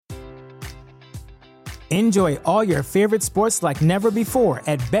Enjoy all your favorite sports like never before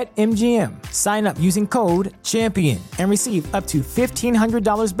at BetMGM. Sign up using code CHAMPION and receive up to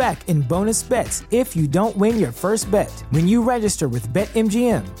 $1,500 back in bonus bets if you don't win your first bet. When you register with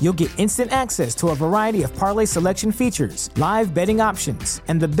BetMGM, you'll get instant access to a variety of parlay selection features, live betting options,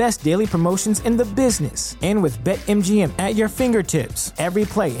 and the best daily promotions in the business. And with BetMGM at your fingertips, every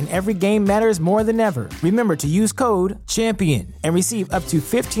play and every game matters more than ever. Remember to use code CHAMPION and receive up to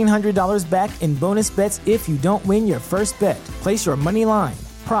 $1,500 back in bonus bets if you don't win your first bet. Place your money line,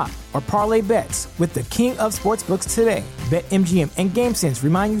 prop, or parlay bets with the king of sportsbooks today. BetMGM and GameSense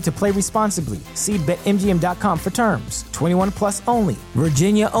remind you to play responsibly. See BetMGM.com for terms. 21 plus only.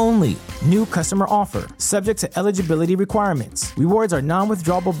 Virginia only. New customer offer. Subject to eligibility requirements. Rewards are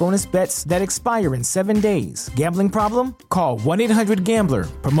non-withdrawable bonus bets that expire in 7 days. Gambling problem? Call 1-800-GAMBLER.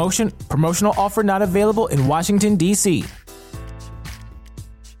 Promotional offer not available in Washington, D.C.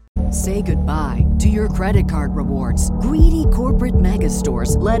 Say goodbye to your credit card rewards. Greedy corporate mega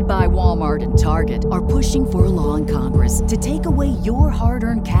stores, led by Walmart and Target, are pushing for a law in Congress to take away your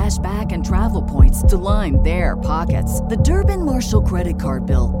hard-earned cash back and travel points to line their pockets. The Durbin-Marshall credit card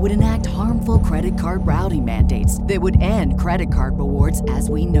bill would enact harmful credit card routing mandates that would end credit card rewards as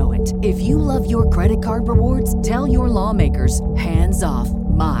we know it. If you love your credit card rewards, tell your lawmakers, hands off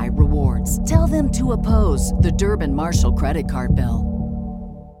my rewards. Tell them to oppose the Durbin-Marshall credit card bill.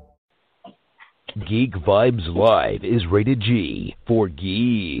 Geek Vibes Live is rated G for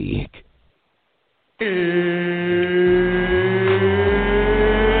geek. Hey,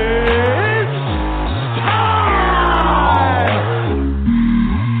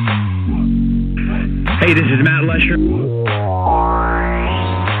 this is Matt Lesher.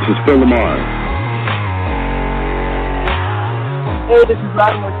 This is Phil Lamar. Hey, this is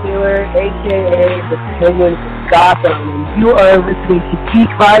Latimer Taylor, a.k.a. the Penguin from Gotham, and you are listening to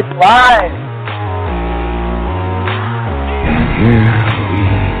Geek Vibes Live. Here we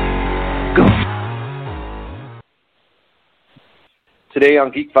go. Today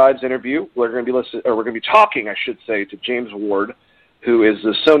on Geek Vibes interview, we're going to be talking, I should say, to James Ward, who is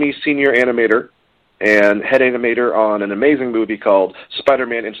the Sony senior animator and head animator on an amazing movie called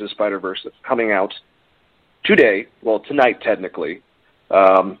Spider-Man Into the Spider-Verse that's coming out today, well, tonight technically,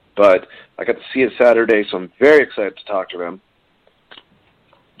 but I got to see it Saturday, so I'm very excited to talk to him.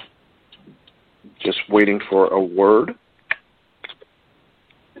 Just waiting for a word.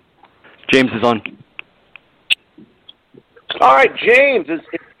 James is on. All right, James, it's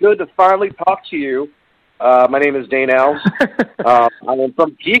good to finally talk to you. My name is Dane Alves. I am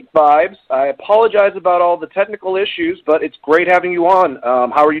from Geek Vibes. I apologize about all the technical issues, but it's great having you on.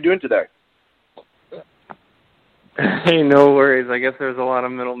 How are you doing today? Hey, no worries. I guess there's a lot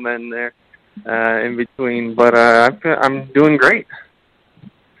of middlemen there in between, but I'm doing great.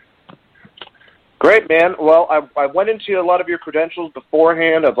 Great, man. Well, I went into a lot of your credentials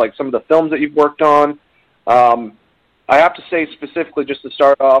beforehand of like some of the films that you've worked on. I have to say specifically, just to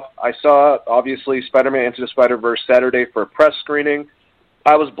start off, I saw, obviously, Spider-Man Into the Spider-Verse Saturday for a press screening.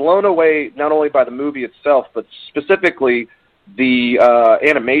 I was blown away not only by the movie itself, but specifically the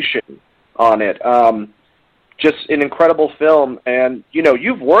animation on it. Just an incredible film. And, you know,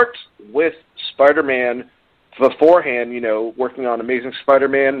 you've worked with Spider-Man beforehand, you know, working on Amazing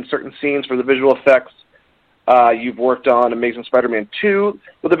Spider-Man in certain scenes for the visual effects. You've worked on Amazing Spider-Man 2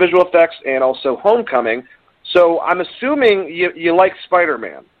 with the visual effects and also Homecoming. So I'm assuming you like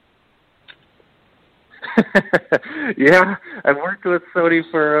Spider-Man. Yeah, I've worked with Sony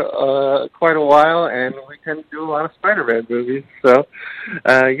for quite a while, and we tend to do a lot of Spider-Man movies. So,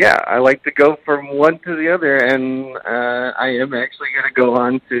 yeah, I like to go from one to the other, and I am actually going to go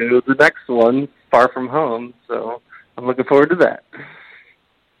on to the next one, Far From Home. So I'm looking forward to that.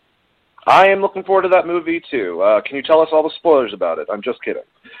 I am looking forward to that movie, too. Can you tell us all the spoilers about it? I'm just kidding.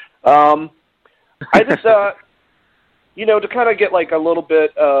 I just, you know, to kind of get like a little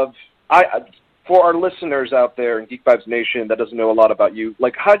bit of, for our listeners out there in Geek Vibes Nation that doesn't know a lot about you,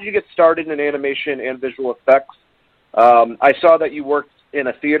 like how did you get started in animation and visual effects? I saw that you worked in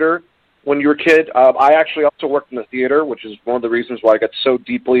a theater when you were a kid. I actually also worked in the theater, which is one of the reasons why I got so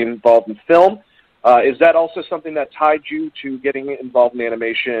deeply involved in film. Is that also something that tied you to getting involved in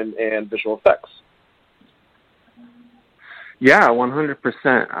animation and visual effects? Yeah,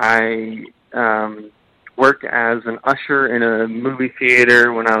 100%. I worked as an usher in a movie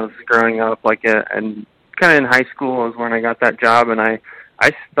theater when I was growing up, and kind of in high school is when I got that job, and I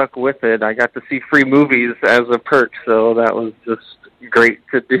stuck with it. I got to see free movies as a perk, so that was just great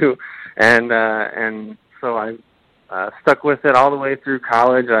to do, and so I stuck with it all the way through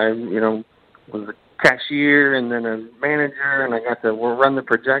college. I, you know, was a cashier and then a manager, and I got to run the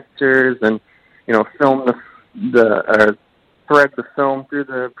projectors, and film the thread the film through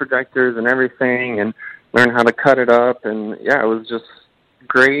the projectors and everything, and learn how to cut it up. And yeah, it was just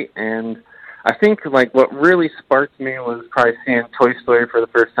great. And I think like what really sparked me was probably seeing Toy Story for the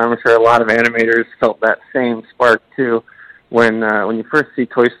first time. I'm sure a lot of animators felt that same spark too. When you first see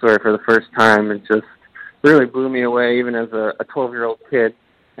Toy Story for the first time, it just really blew me away, even as a 12-year-old kid.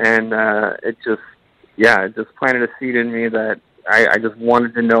 And it just planted a seed in me that I just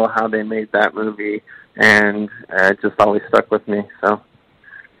wanted to know how they made that movie, and it just always stuck with me. So.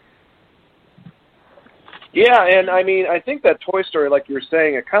 Yeah, and I mean, I think that Toy Story, like you were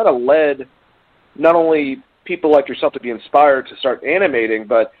saying, it kind of led not only people like yourself to be inspired to start animating,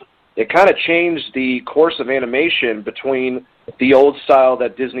 but it kind of changed the course of animation between the old style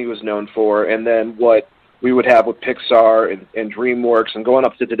that Disney was known for and then what we would have with Pixar and DreamWorks, and going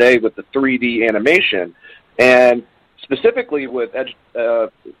up to today with the 3D animation. And specifically with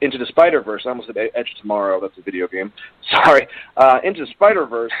Into the Spider-Verse, I almost said Edge of Tomorrow, that's a video game. Sorry. Into the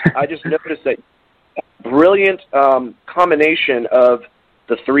Spider-Verse, I just noticed that brilliant combination of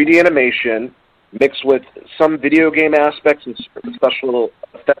the 3D animation mixed with some video game aspects and certain special little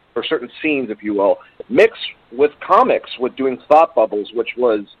effects, or certain scenes, if you will, mixed with comics, with doing thought bubbles, which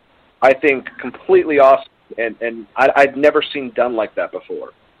was, I think, completely awesome, and I'd never seen done like that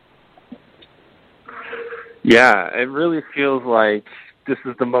before. Yeah, it really feels like this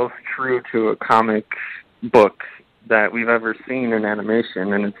is the most true to a comic book that we've ever seen in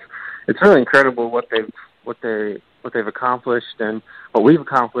animation, and it's really incredible what they've accomplished and what we've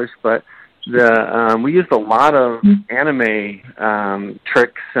accomplished. But we used a lot of anime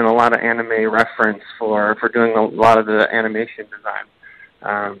tricks and a lot of anime reference for doing a lot of the animation design,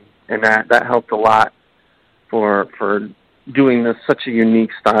 and that helped a lot for doing this such a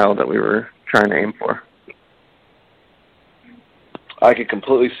unique style that we were trying to aim for. I could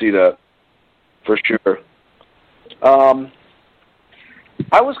completely see that, for sure.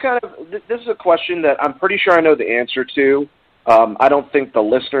 I was this is a question that I'm pretty sure I know the answer to. I don't think the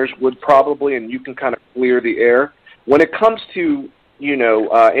listeners would probably, and you can kind of clear the air. When it comes to,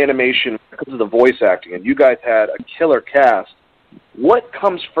 animation, because of the voice acting, and you guys had a killer cast, what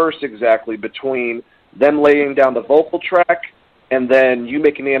comes first exactly between them laying down the vocal track and then you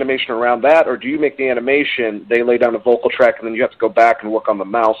making the animation around that, or do you make the animation, they lay down the vocal track, and then you have to go back and work on the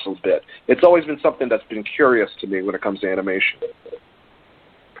mouse a bit? It's always been something that's been curious to me when it comes to animation.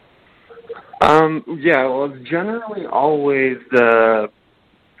 It's generally always the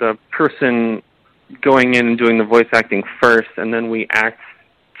person going in and doing the voice acting first, and then we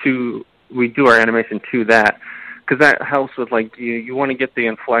do our animation to that, because that helps with, like, you want to get the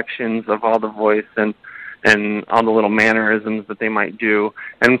inflections of all the voice and all the little mannerisms that they might do.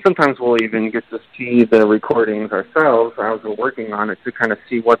 And sometimes we'll even get to see the recordings ourselves as we're working on it to kind of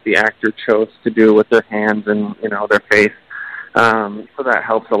see what the actor chose to do with their hands and, their face. So that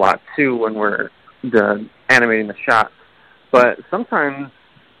helps a lot, too, when we're animating the shot. But sometimes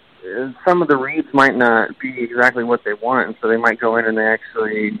some of the reads might not be exactly what they want, and so they might go in and they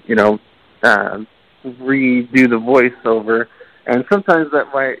actually, redo the voiceover. And sometimes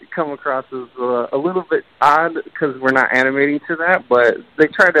that might come across as a little bit odd because we're not animating to that, but they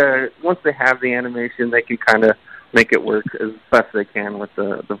try to, once they have the animation, they can kind of make it work as best they can with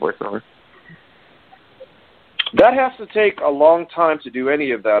the voiceover. That has to take a long time to do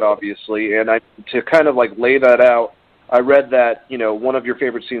any of that, obviously, and to kind of like lay that out, I read that, one of your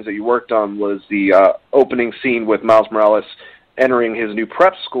favorite scenes that you worked on was the opening scene with Miles Morales entering his new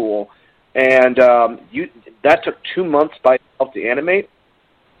prep school, and that took 2 months by itself to animate?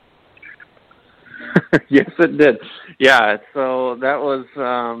 Yes, it did. Yeah, so that was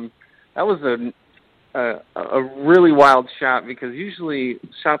a really wild shot, because usually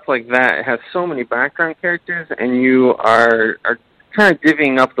shots like that have so many background characters, and you are kind of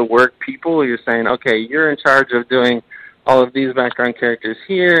divvying up the work. People, you're saying, okay, you're in charge of doing all of these background characters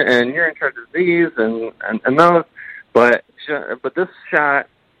here, and you're in charge of these and those. But this shot,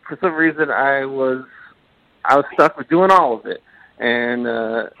 for some reason, I was stuck with doing all of it, and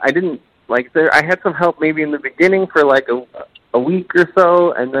I didn't I had some help maybe in the beginning for like a week or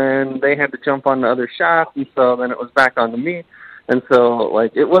so, and then they had to jump on the other shots, and so then it was back onto me, and so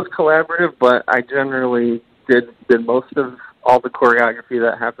it was collaborative, but I generally did most of all the choreography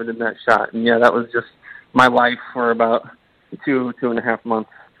that happened in that shot, and yeah, that was just my life for about 2.5 months,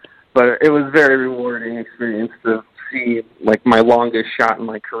 but it was a very rewarding experience to see my longest shot in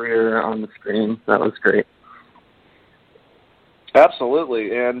my career on the screen. That was great.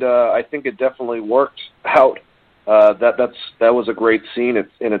 Absolutely, and I think it definitely worked out that was a great scene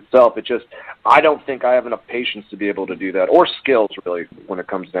in itself. It just, I don't think I have enough patience to be able to do that, or skills really, when it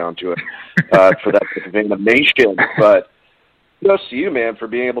comes down to it, for that type of animation. But kudos to you, man, for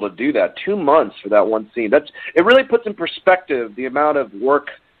being able to do that. 2 months for that one scene. It really puts in perspective the amount of work,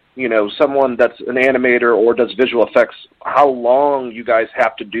 someone that's an animator or does visual effects, how long you guys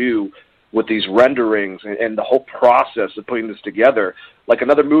have to do with these renderings and the whole process of putting this together. Like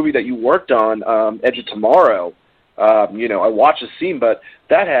another movie that you worked on, Edge of Tomorrow, I watched the scene, but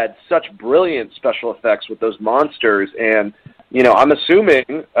that had such brilliant special effects with those monsters. And, I'm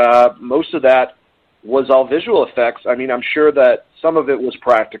assuming most of that was all visual effects. I mean, I'm sure that some of it was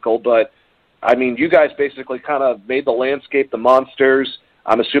practical, but, I mean, you guys basically kind of made the landscape, the monsters,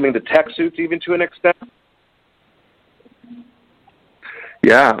 I'm assuming the tech suits even to an extent.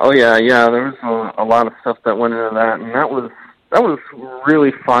 Yeah. Oh, yeah. There was a lot of stuff that went into that, and that was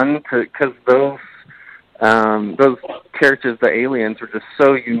really fun because those characters, the aliens, were just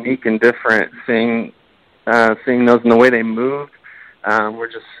so unique and different. Seeing those and the way they moved were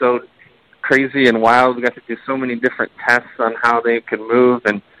just so crazy and wild. We got to do so many different tests on how they could move,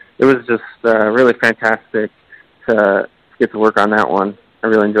 and it was just really fantastic to get to work on that one. I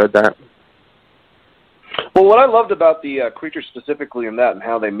really enjoyed that. Well, what I loved about the creatures specifically in that and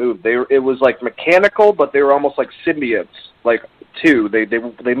how they moved, it was like mechanical, but they were almost like symbiotes, like too. They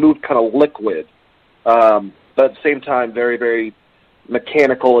moved kind of liquid, but at the same time, very, very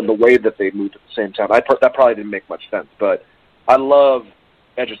mechanical in the way that they moved at the same time. That probably didn't make much sense, but I love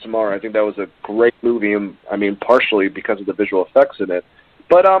Edge of Tomorrow. I think that was a great movie, and I mean, partially because of the visual effects in it.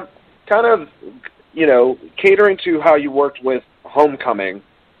 But kind of, catering to how you worked with Homecoming,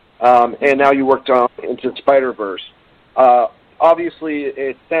 and now you worked on Into Spider-Verse. Obviously,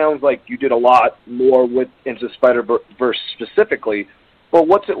 it sounds like you did a lot more with Into Spider-Verse specifically, but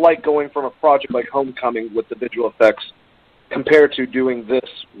what's it like going from a project like Homecoming with the visual effects compared to doing this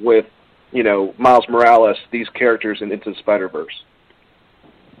with, Miles Morales, these characters in Into Spider-Verse?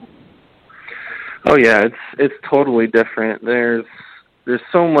 Oh, yeah, it's totally different. There's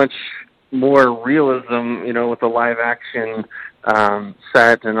so much more realism, with the live-action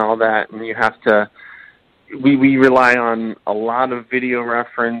set and all that, and you have to. We rely on a lot of video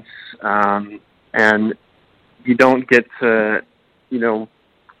reference, and you don't get to,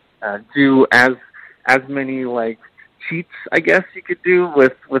 do as many like cheats, I guess you could do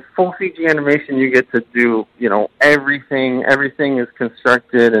with full CG animation. You get to do, everything. Everything is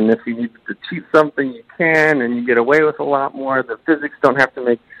constructed, and if you need to cheat something, you can, and you get away with a lot more. The physics don't have to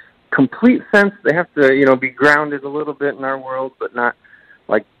make complete sense. They have to, be grounded a little bit in our world, but not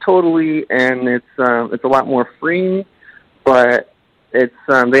like totally. And it's a lot more freeing, but it's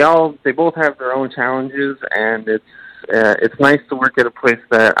they both have their own challenges, and it's nice to work at a place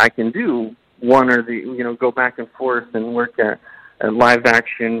that I can do one or the go back and forth and work at live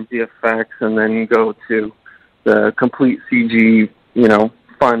action VFX, and then go to the complete CG,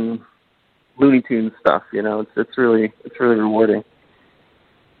 fun Looney Tunes stuff. It's really rewarding.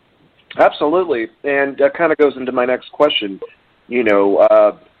 Absolutely, and that kind of goes into my next question.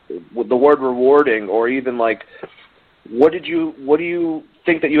 With the word rewarding, or even like, what do you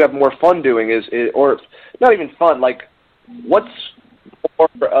think that you have more fun doing? Or not even fun? Like, what's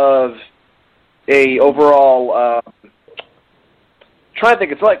more of a overall? Trying to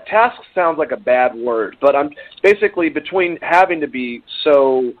think. It's like task sounds like a bad word, but I'm basically between having to be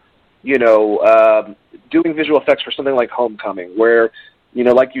so, doing visual effects for something like Homecoming, where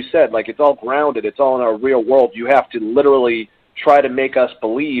like you said, like it's all grounded, it's all in our real world. You have to literally try to make us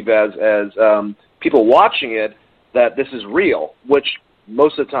believe as people watching it that this is real, which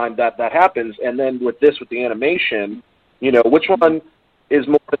most of the time that happens. And then with the animation, which one is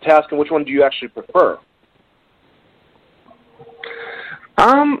more the task and which one do you actually prefer?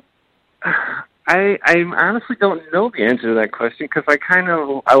 I honestly don't know the answer to that question, because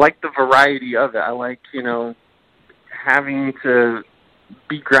I like the variety of it. I like, having to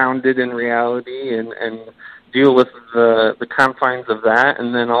be grounded in reality and deal with the confines of that,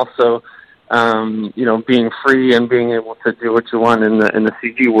 and then also being free and being able to do what you want in the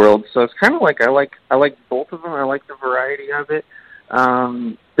CG world. So it's kind of like I like both of them. I like the variety of it.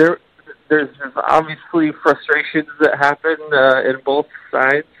 There's obviously frustrations that happen in both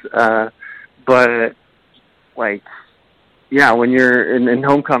sides, but like, yeah, when you're in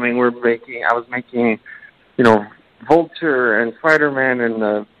Homecoming, I was making Vulture and Spider-Man and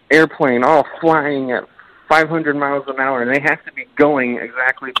the airplane all flying at 500 miles an hour, and they have to be going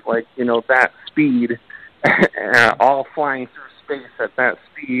exactly like, that speed, all flying through space at that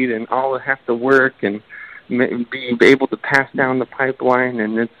speed, and all have to work and be able to pass down the pipeline.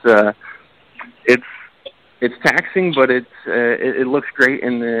 And it's taxing, but it looks great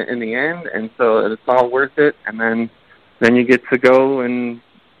in the end, and so it's all worth it. And then you get to go and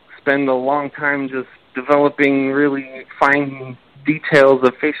spend a long time just developing really fine details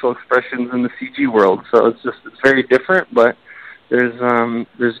of facial expressions in the CG world. So it's very different, but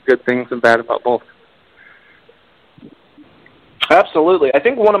there's good things and bad about both. Absolutely. I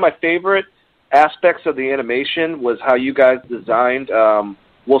think one of my favorite aspects of the animation was how you guys designed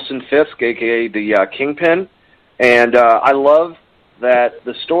Wilson Fisk, a.k.a. the Kingpin. And I love that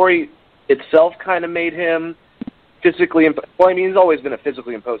the story itself kind of made him physically well, I mean, he's always been a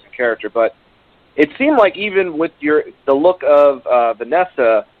physically imposing character, but it seemed like even with the look of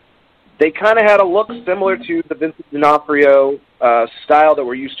Vanessa, they kind of had a look similar to the Vincent D'Onofrio style that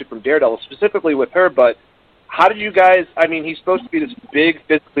we're used to from Daredevil, specifically with her. But how did you guys, I mean, he's supposed to be this big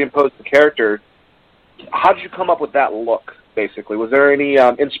physically imposing character. How did you come up with that look, basically? Was there any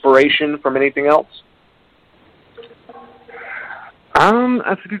inspiration from anything else?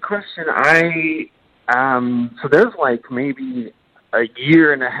 That's a good question. So there's like maybe a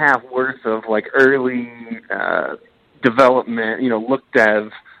year and a half worth of like early development, look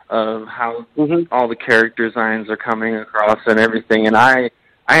dev of how all the character designs are coming across and everything. And I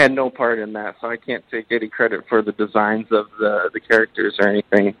had no part in that, so I can't take any credit for the designs of the characters or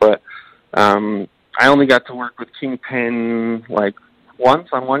anything. But I only got to work with Kingpin like once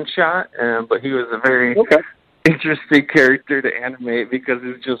on one shot, but he was a very interesting character to animate because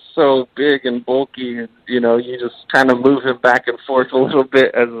he's just so big and bulky, and you just kind of move him back and forth a little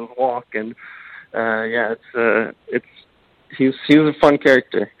bit as he walk, and he's a fun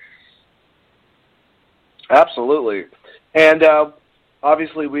character. Absolutely. And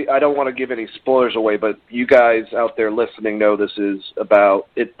obviously I don't want to give any spoilers away, but you guys out there listening know this is about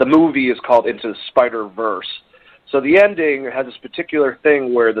it. The movie is called Into the Spider-Verse. So the ending has this particular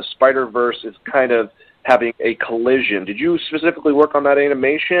thing where the Spider-Verse is kind of having a collision. Did you specifically work on that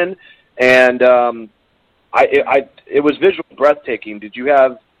animation? And it was visually breathtaking. Did you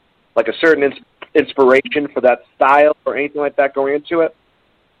have like a certain inspiration for that style or anything like that going into it?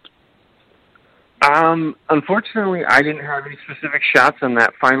 Unfortunately, I didn't have any specific shots in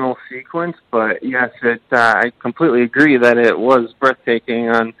that final sequence, but yes, I completely agree that it was breathtaking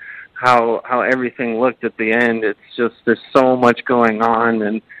on how everything looked at the end. It's just there's so much going on,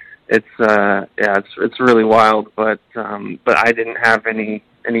 and it's really wild. But I didn't have any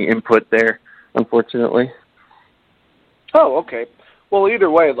input there, unfortunately. Oh, okay. Well, either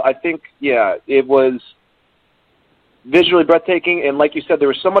way, I think it was visually breathtaking, and like you said, there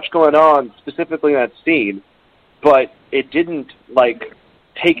was so much going on specifically in that scene, but it didn't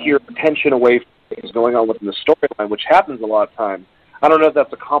take your attention away from things going on within the storyline, which happens a lot of times. I don't know if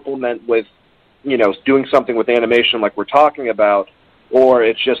that's a compliment with doing something with animation like we're talking about, or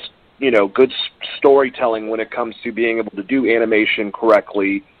it's just good storytelling when it comes to being able to do animation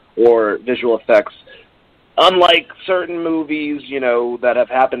correctly or visual effects. Unlike certain movies, that have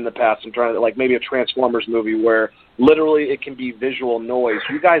happened in the past, I'm trying to, like maybe a Transformers movie where literally it can be visual noise.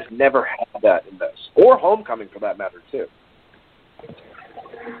 You guys never had that in this. Or Homecoming, for that matter, too.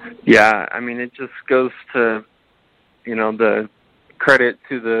 Yeah, I mean, it just goes to, the credit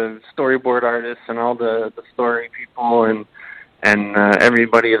to the storyboard artists and all the story people and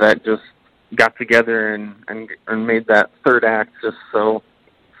everybody that just got together and made that third act just so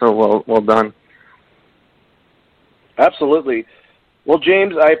well done. Absolutely. Well,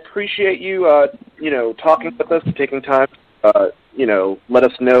 James, I appreciate you, talking with us and taking time, let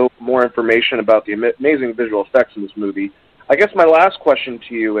us know more information about the amazing visual effects in this movie. I guess my last question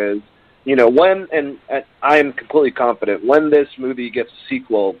to you is, when, and I am completely confident, when this movie gets a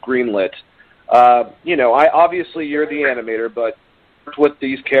sequel greenlit, obviously you're the animator, but with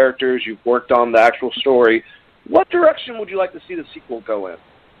these characters, you've worked on the actual story. What direction would you like to see the sequel go in?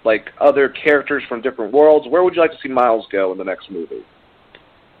 Like other characters from different worlds? Where would you like to see Miles go in the next movie?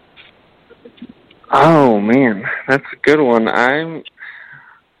 Oh man, that's a good one. I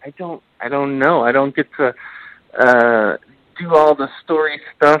don't know. I don't get to do all the story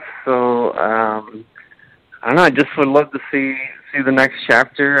stuff, so I don't know. I just would love to see the next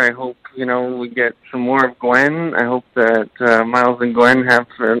chapter. I hope we get some more of Gwen. I hope that Miles and Gwen have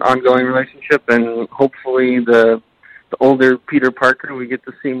an ongoing relationship, and hopefully the older Peter Parker, we get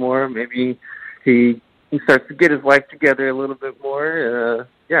to see more. Maybe he starts to get his life together a little bit more.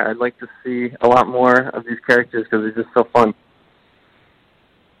 I'd like to see a lot more of these characters because they're just so fun.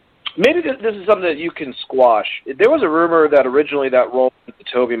 Maybe this is something that you can squash. There was a rumor that originally that role was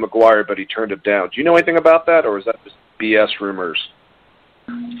to Tobey Maguire, but he turned it down. Do you know anything about that, or is that just BS rumors?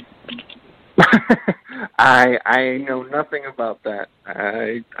 I know nothing about that.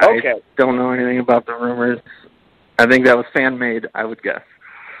 I don't know anything about the rumors. I think that was fan-made, I would guess.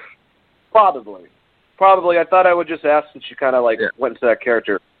 Probably. I thought I would just ask since you kind of went into that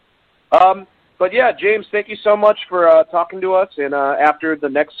character. But yeah, James, thank you so much for talking to us. And after the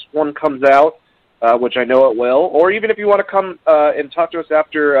next one comes out, which I know it will, or even if you want to come and talk to us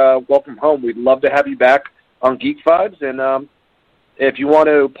after Welcome Home, we'd love to have you back on Geek Vibes. And if you want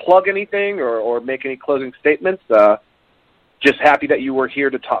to plug anything or make any closing statements, just happy that you were here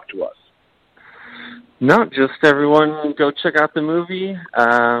to talk to us. No, just everyone go check out the movie.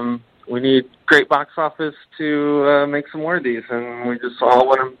 We need great box office to make some more of these, and we just all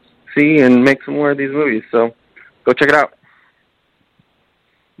want to see and make some more of these movies. So go check it out.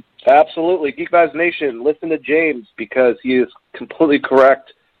 Absolutely. Geek Vibes Nation, listen to James because he is completely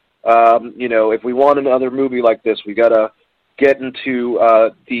correct. If we want another movie like this, we got to get into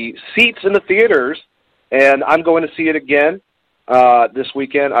the seats in the theaters, and I'm going to see it again this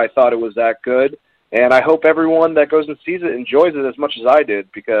weekend. I thought it was that good. And I hope everyone that goes and sees it enjoys it as much as I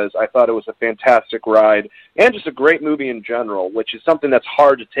did because I thought it was a fantastic ride and just a great movie in general, which is something that's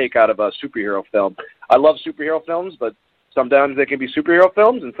hard to take out of a superhero film. I love superhero films, but sometimes they can be superhero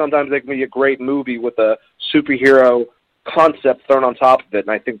films and sometimes they can be a great movie with a superhero concept thrown on top of it.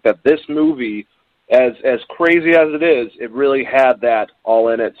 And I think that this movie, as crazy as it is, it really had that all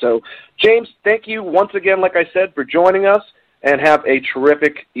in it. So, James, thank you once again, like I said, for joining us, and have a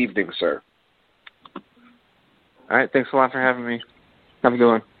terrific evening, sir. All right, thanks a lot for having me. Have a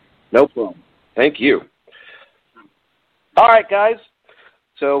good one. No problem. Thank you. All right, guys.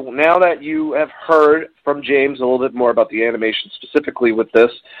 So now that you have heard from James a little bit more about the animation specifically with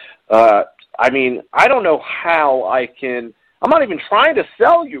this, I don't know how I'm not even trying to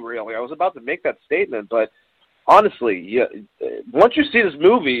sell you, really. I was about to make that statement, but honestly, once you see this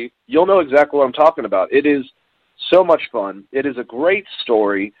movie, you'll know exactly what I'm talking about. It is so much fun. It is a great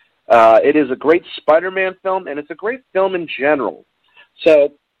story. It is a great Spider-Man film, and it's a great film in general.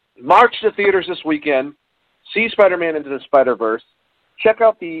 So, march to theaters this weekend, see Spider-Man Into the Spider-Verse, check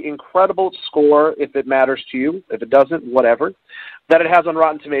out the incredible score, if it matters to you. If it doesn't, whatever, that it has on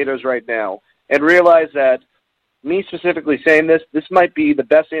Rotten Tomatoes right now, and realize that, me specifically saying this might be the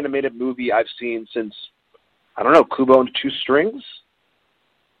best animated movie I've seen since, I don't know, Kubo and the Two Strings?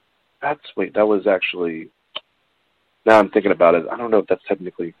 That was actually... Now I'm thinking about it. I don't know if that's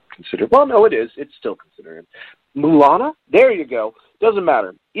technically considered. Well, no, it is. It's still considered. Mulana? There you go. Doesn't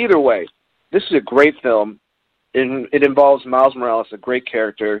matter. Either way, this is a great film. It involves Miles Morales, a great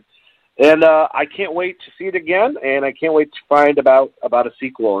character. And I can't wait to see it again, and I can't wait to find about a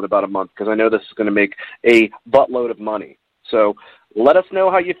sequel in about a month, because I know this is going to make a buttload of money. So let us know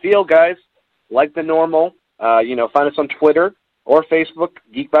how you feel, guys. Like the normal, find us on Twitter or Facebook,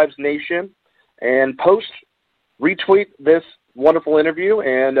 Geek Vibes Nation, and retweet this wonderful interview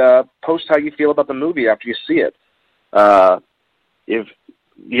and post how you feel about the movie after you see it. If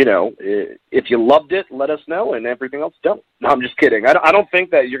you loved it, let us know, and everything else, don't. No, I'm just kidding. I don't think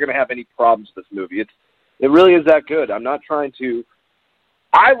that you're going to have any problems with this movie. It really is that good. I'm not trying to...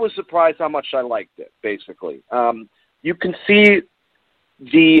 I was surprised how much I liked it, basically. You can see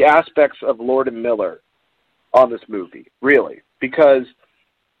the aspects of Lord and Miller on this movie, really, because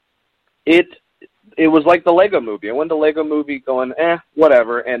it was like the Lego Movie. I went to the Lego Movie going,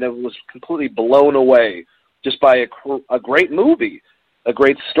 whatever, and it was completely blown away just by a great movie, a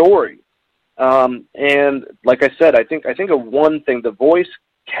great story. And like I said, I think of one thing, the voice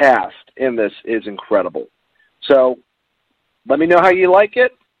cast in this is incredible. So let me know how you like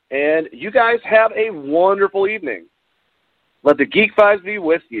it, and you guys have a wonderful evening. Let the Geek Vibes be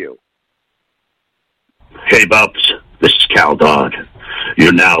with you. Hey, Bubs, this is Cal Dodd.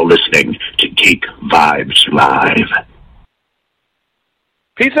 You're now listening to Geek Vibes Live.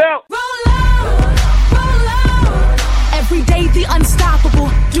 Peace out. Roll out. Every day the unstoppable,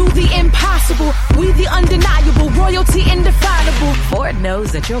 do the impossible. We the undeniable, royalty indefinable. Ford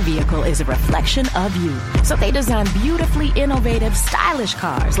knows that your vehicle is a reflection of you. So they design beautifully innovative, stylish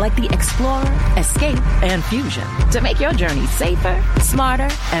cars like the Explorer, Escape, and Fusion to make your journey safer, smarter,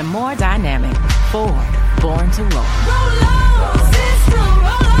 and more dynamic. Ford, born to roll. Roll on, sister,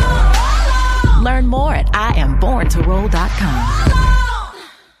 roll on. Learn more at IamBornToRoll.com.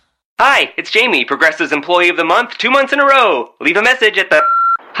 Hi, it's Jamie, Progressive's Employee of the Month, 2 months in a row. Leave a message at the...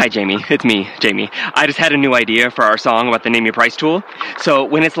 Hi, Jamie. It's me, Jamie. I just had a new idea for our song about the Name Your Price tool. So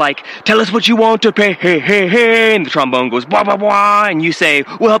when it's like, tell us what you want to pay, hey, hey, hey, and the trombone goes, blah, blah, blah, and you say,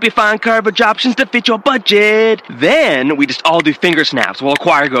 we'll help you find coverage options to fit your budget. Then we just all do finger snaps while a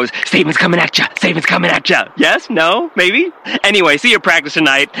choir goes, statements coming at ya, statements coming at ya. Yes? No? Maybe? Anyway, see your practice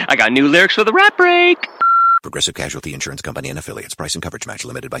tonight. I got new lyrics for the rap break. Progressive Casualty Insurance Company and Affiliates. Price and coverage match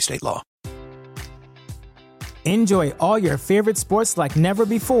limited by state law. Enjoy all your favorite sports like never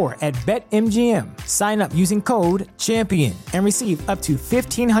before at BetMGM. Sign up using code CHAMPION and receive up to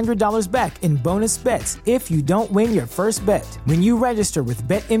 $1,500 back in bonus bets if you don't win your first bet. When you register with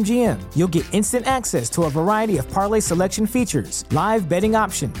BetMGM, you'll get instant access to a variety of parlay selection features, live betting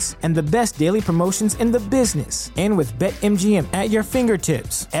options, and the best daily promotions in the business. And with BetMGM at your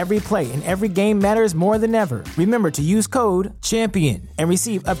fingertips, every play and every game matters more than ever. Remember to use code CHAMPION and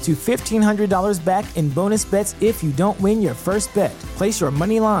receive up to $1,500 back in bonus bets if you don't win your first bet. Place your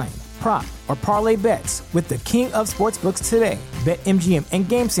money line, prop, or parlay bets with the king of sportsbooks today. BetMGM and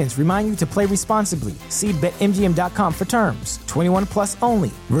GameSense remind you to play responsibly. See BetMGM.com for terms. 21 plus only.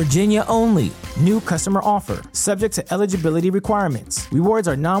 Virginia only. New customer offer. Subject to eligibility requirements. Rewards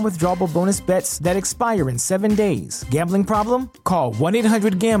are non-withdrawable bonus bets that expire in 7 days. Gambling problem? Call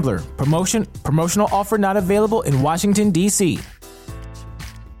 1-800-GAMBLER. Promotional offer not available in Washington, D.C.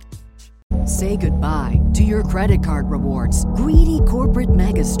 Say goodbye to your credit card rewards. Greedy corporate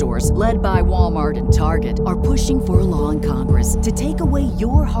mega stores, led by Walmart and Target, are pushing for a law in Congress to take away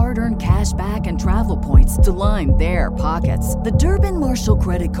your hard-earned cash back and travel points to line their pockets. The Durbin-Marshall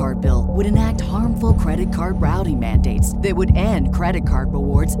credit card bill would enact harmful credit card routing mandates that would end credit card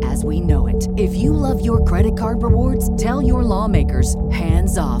rewards as we know it. If you love your credit card rewards, tell your lawmakers,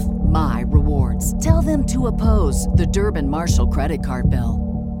 hands off my rewards. Tell them to oppose the Durbin-Marshall credit card bill.